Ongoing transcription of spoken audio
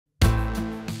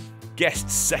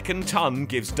Guest's second ton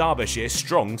gives Derbyshire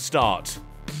strong start.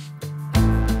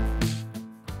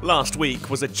 Last week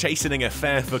was a chastening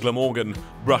affair for Glamorgan,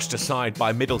 brushed aside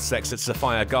by Middlesex at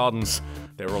Sophia Gardens.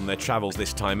 They were on their travels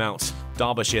this time out.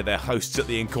 Derbyshire their hosts at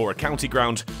the Incora County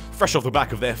Ground, fresh off the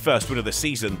back of their first win of the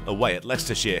season away at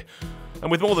Leicestershire. And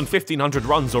with more than 1,500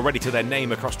 runs already to their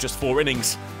name across just 4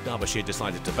 innings, Derbyshire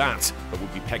decided to bat, but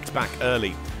would be pegged back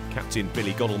early. Captain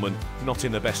Billy Godalman not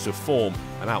in the best of form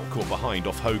and out caught behind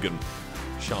off Hogan.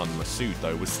 Shan Masood,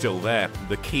 though, was still there,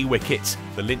 the key wicket,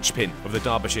 the linchpin of the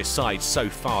Derbyshire side so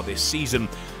far this season.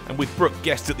 And with Brooke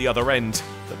Guest at the other end,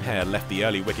 the pair left the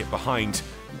early wicket behind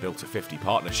and built a 50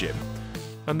 partnership.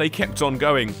 And they kept on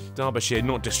going, Derbyshire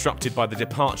not disrupted by the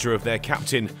departure of their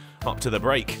captain, up to the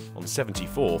break on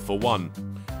 74 for 1.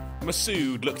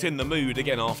 Masood looked in the mood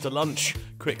again after lunch,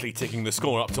 quickly ticking the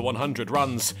score up to 100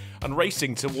 runs and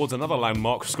racing towards another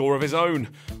landmark score of his own.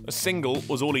 A single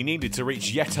was all he needed to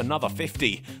reach yet another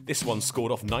 50. This one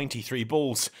scored off 93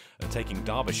 balls and taking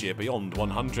Derbyshire beyond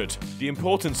 100. The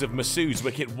importance of Masood's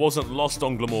wicket wasn't lost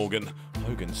on Glamorgan.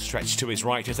 Hogan stretched to his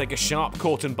right to take a sharp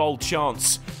caught and bowled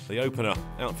chance. The opener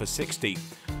out for 60.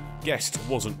 Guest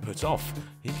wasn't put off.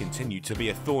 He continued to be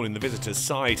a thorn in the visitors'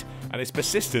 side, and his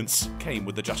persistence came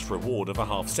with the just reward of a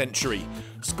half-century.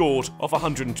 Scored off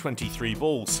 123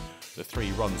 balls. The 3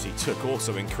 runs he took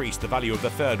also increased the value of the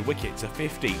third wicket to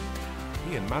 50.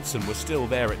 Ian Madsen was still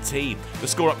there at tea, the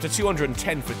score up to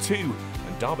 210 for 2,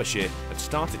 and Derbyshire had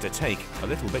started to take a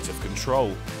little bit of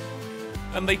control.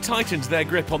 And they tightened their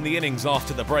grip on the innings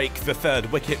after the break, the third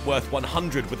wicket worth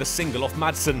 100 with a single off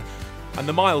Madsen. And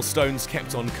the milestones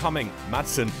kept on coming.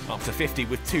 Madsen up to 50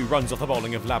 with 2 runs off the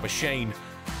bowling of Labuschagne.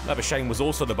 Labuschagne was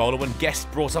also the bowler when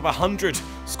Guest brought up 100,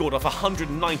 scored off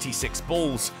 196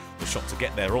 balls. The shot to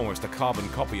get there almost a carbon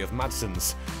copy of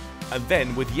Madsen's. And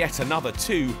then with yet another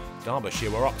 2,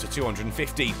 Derbyshire were up to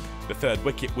 250. The third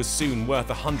wicket was soon worth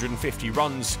 150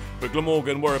 runs, but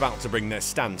Glamorgan were about to bring their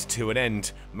stand to an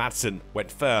end. Madsen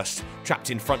went first, trapped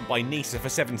in front by Neser for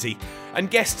 70,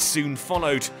 and Guest soon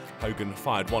followed. Hogan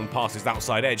fired one past his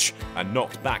outside edge and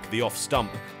knocked back the off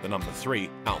stump, the number 3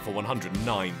 out for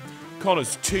 109.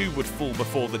 Connors too would fall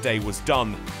before the day was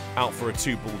done. Out for a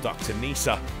 2-ball duck to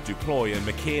Neser, Duploy and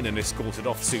McKiernan escorted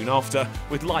off soon after,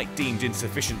 with light deemed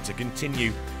insufficient to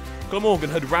continue. Glamorgan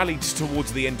had rallied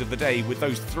towards the end of the day with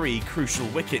those 3 crucial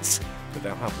wickets, but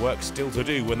they'll have work still to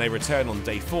do when they return on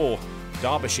day 4.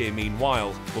 Derbyshire,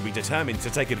 meanwhile, will be determined to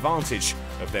take advantage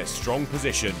of their strong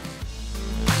position.